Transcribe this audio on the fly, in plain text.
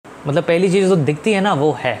मतलब पहली चीज़ जो दिखती है ना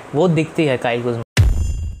वो दिखती है काइल कुज़मा।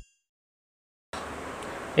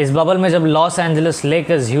 इस बबल में जब लॉस एंजलिस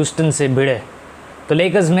लेकर्स ह्यूस्टन से भिड़े तो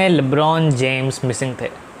लेकर्स में लेब्रॉन जेम्स मिसिंग थे,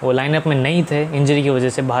 वो लाइनअप में नहीं थे, इंजरी की वजह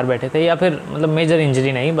से बाहर बैठे थे, या फिर मतलब मेजर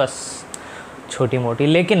इंजरी नहीं, बस छोटी मोटी।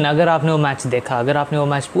 लेकिन अगर आपने वो मैच देखा, अगर आपने वो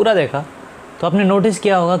मैच पूरा देखा तो आपने नोटिस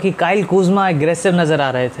किया होगा कि काइल कुज़मा एग्रेसिव नज़र आ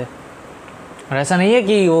रहे थे। और ऐसा नहीं है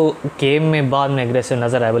कि वो गेम में बाद में एग्रेसिव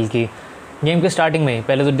नज़र आए, बल्कि गेम के स्टार्टिंग में ही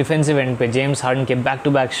पहले तो डिफेंसिव एंड पे जेम्स हार्डन के back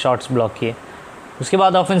to back shots block किए, उसके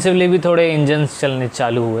बाद ऑफेंसिवली भी थोड़े इंजन्स चलने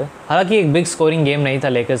चालू हुए। हालांकि एक बिग स्कोरिंग गेम नहीं था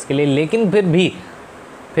लेकर्स के लिए, लेकिन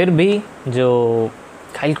फिर भी जो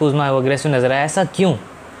काइल कुज़मा है वो अग्रेसिव नज़र आया।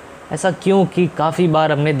 ऐसा क्यों कि काफ़ी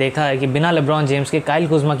बार हमने देखा है कि बिना लेब्रॉन जेम्स के काइल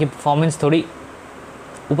कुज़मा की परफॉर्मेंस थोड़ी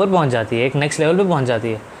ऊपर पहुंच जाती है, एक नेक्स्ट लेवल पे पहुंच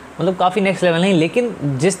जाती है। मतलब काफ़ी नेक्स्ट लेवल नहीं, लेकिन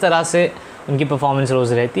जिस तरह से उनकी परफॉर्मेंस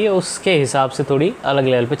रोज़ रहती है उसके हिसाब से थोड़ी अलग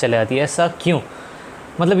लेवल पे चले जाती है। ऐसा क्यों?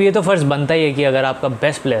 मतलब ये तो फ़र्ज़ बनता ही है कि अगर आपका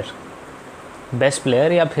बेस्ट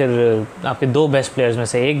प्लेयर या फिर आपके दो बेस्ट प्लेयर्स में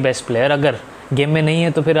से एक बेस्ट प्लेयर अगर गेम में नहीं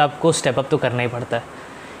है तो फिर आपको स्टेप अप तो करना ही पड़ता है।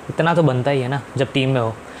 इतना तो बनता ही है ना जब टीम में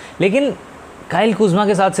हो। लेकिन काइल कुज़मा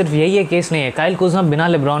के साथ सिर्फ यही केस नहीं है। काइल कुज़मा बिना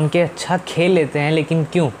लेब्रॉन के अच्छा खेल लेते हैं, लेकिन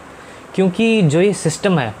क्यों? क्योंकि जो ये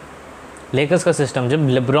सिस्टम है लेकर्स का सिस्टम, जब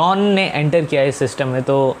लेब्रॉन ने एंटर किया इस सिस्टम में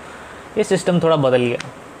तो ये सिस्टम थोड़ा बदल गया,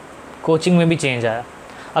 कोचिंग में भी चेंज आया।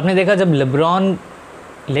 आपने देखा जब लेब्रॉन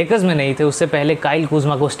लेकर्स में नहीं थे उससे पहले काइल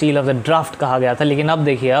कुज़मा को स्टील ऑफ द ड्राफ्ट कहा गया था, लेकिन अब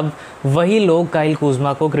देखिए अब वही लोग काइल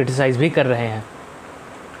कुज़मा को क्रिटिसाइज़ भी कर रहे हैं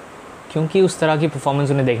क्योंकि उस तरह की परफॉर्मेंस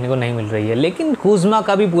उन्हें देखने को नहीं मिल रही है। लेकिन कुज़मा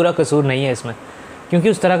का भी पूरा कसूर नहीं है इसमें, क्योंकि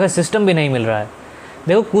उस तरह का सिस्टम भी नहीं मिल रहा है।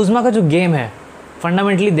 देखो कुज़मा का जो गेम है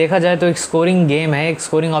फंडामेंटली देखा जाए तो एक स्कोरिंग गेम है, एक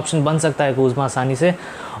स्कोरिंग ऑप्शन बन सकता है कुज़मा आसानी से।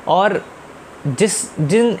 और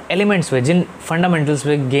जिन एलिमेंट्स पे, जिन फंडामेंटल्स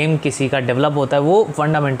पे गेम किसी का डेवलप होता है वो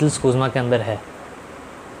फंडामेंटल्स कुज़मा के अंदर है।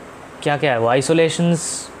 क्या है वो?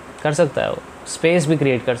 आइसोलेशंस कर सकता है, वो स्पेस भी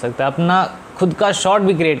क्रिएट कर सकता है, अपना खुद का शॉट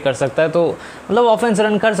भी क्रिएट कर सकता है, तो मतलब ऑफेंस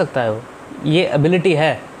रन कर सकता है वो। ये एबिलिटी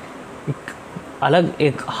है,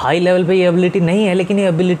 एक हाई लेवल पे ये एबिलिटी नहीं है, लेकिन ये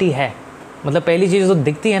एबिलिटी है। मतलब पहली चीज़ जो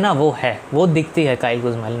दिखती है ना वो दिखती है काइल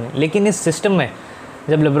कुज़मा में। लेकिन इस सिस्टम में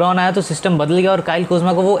जब लेब्रॉन आया तो सिस्टम बदल गया और काइल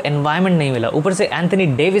कुज़मा को वो एनवायरनमेंट नहीं मिला, ऊपर से एंथनी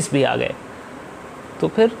डेविस भी आ गए, तो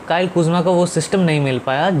फिर काइल कुज़मा को वो सिस्टम नहीं मिल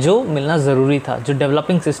पाया जो मिलना ज़रूरी था, जो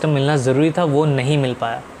डेवलपिंग सिस्टम मिलना ज़रूरी था वो नहीं मिल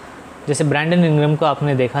पाया। जैसे ब्रैंडन इंग्रम को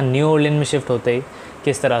आपने देखा न्यू ऑर्लिन में शिफ्ट होते ही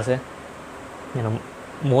किस तरह से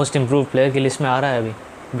मोस्ट इम्प्रूव प्लेयर की लिस्ट में आ रहा है अभी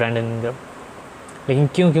ब्रैंडन इंग्रम। लेकिन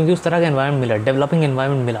क्यों? क्योंकि उस तरह का एनवायरनमेंट मिला, डेवलपिंग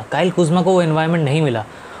एनवायरनमेंट मिला। काइल कुज़मा को वो एनवायरनमेंट नहीं मिला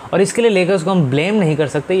और इसके लिए लेकर्स को हम ब्लेम नहीं कर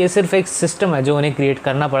सकते। ये सिर्फ एक सिस्टम है जो उन्हें क्रिएट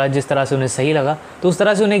करना पड़ा, जिस तरह से उन्हें सही लगा तो उस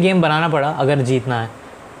तरह से उन्हें गेम बनाना पड़ा अगर जीतना है।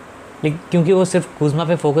 लेकिन क्योंकि वो सिर्फ कुज़मा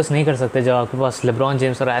पे फोकस नहीं कर सकते जब आपके पास लेब्रॉन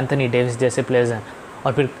जेम्स और एंथनी डेविस जैसे प्लेयर्स हैं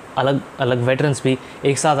और फिर अलग अलग वेटरन्स भी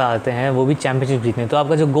एक साथ आते हैं, वो भी चैम्पियनशिप जीतने, तो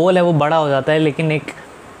आपका जो गोल है वो बड़ा हो जाता है। लेकिन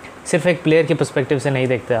सिर्फ एक प्लेयर के पर्सपेक्टिव से नहीं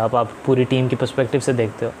देखते आप पूरी टीम की पर्सपेक्टिव से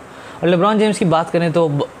देखते हो। और लेब्रॉन जेम्स की बात करें तो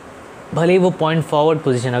भले ही वो पॉइंट फॉरवर्ड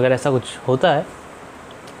पोजीशन, अगर ऐसा कुछ होता है,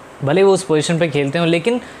 भले वो उस पोजीशन पे खेलते हैं,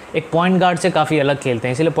 लेकिन एक पॉइंट गार्ड से काफ़ी अलग खेलते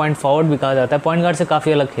हैं, इसलिए पॉइंट फॉरवर्ड भी कहा जाता है। पॉइंट गार्ड से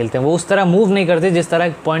काफ़ी अलग खेलते हैं, वो उस तरह मूव नहीं करते जिस तरह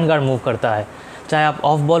एक पॉइंट गार्ड मूव करता है। चाहे आप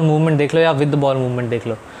ऑफ बॉल मूवमेंट देख लो या विद बॉल मूवमेंट देख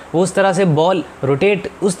लो, वो उस तरह से बॉल रोटेट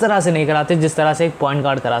उस तरह से नहीं कराते जिस तरह से एक पॉइंट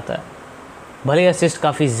गार्ड कराता है। भले असिस्ट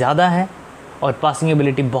काफ़ी ज़्यादा है और पासिंग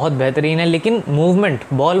एबिलिटी बहुत बेहतरीन है, लेकिन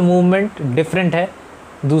बॉल मूवमेंट डिफरेंट है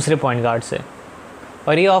दूसरे पॉइंट गार्ड से।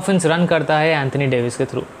 और ये ऑफेंस रन करता है एंथनी डेविस के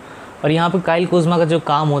थ्रू। और यहाँ पे काइल कुज़मा का जो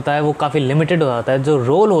काम होता है वो काफ़ी लिमिटेड हो जाता है, जो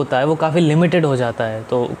रोल होता है वो काफ़ी लिमिटेड हो जाता है।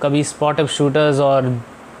 तो कभी स्पॉट अप शूटर्स और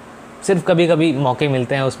सिर्फ कभी कभी मौके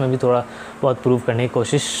मिलते हैं, उसमें भी थोड़ा बहुत प्रूव करने की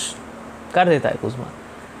कोशिश कर देता है कुज़मा।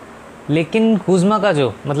 लेकिन कुज़मा का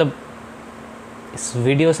जो इस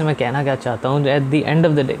वीडियो से मैं कहना क्या चाहता हूँ, at the end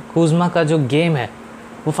of the day कुज़मा का जो गेम है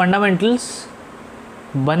वो फंडामेंटल्स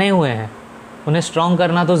बने हुए हैं, उन्हें स्ट्रॉन्ग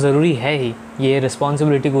करना तो ज़रूरी है ही, ये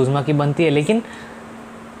रिस्पॉन्सिबिलिटी कुज़मा की बनती है। लेकिन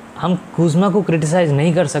हम कुज़मा को क्रिटिसाइज़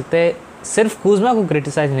नहीं कर सकते, सिर्फ कुज़मा को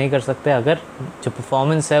क्रिटिसाइज़ नहीं कर सकते अगर जो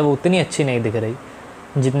परफॉर्मेंस है वो उतनी अच्छी नहीं दिख रही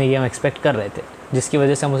जितनी कि हम एक्सपेक्ट कर रहे थे, जिसकी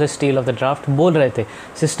वजह से हम उसे स्टील ऑफ द ड्राफ्ट बोल रहे थे।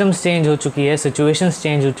 सिस्टम्स चेंज हो चुकी है, सिचुएशंस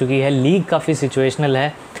चेंज हो चुकी है, लीग काफ़ी सिचुएशनल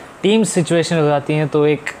है, टीम्स सिचुएशनल हो जाती हैं, तो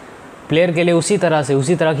एक प्लेयर के लिए उसी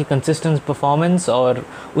तरह की कंसिस्टेंट परफॉर्मेंस और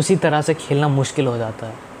उसी तरह से खेलना मुश्किल हो जाता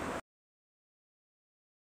है।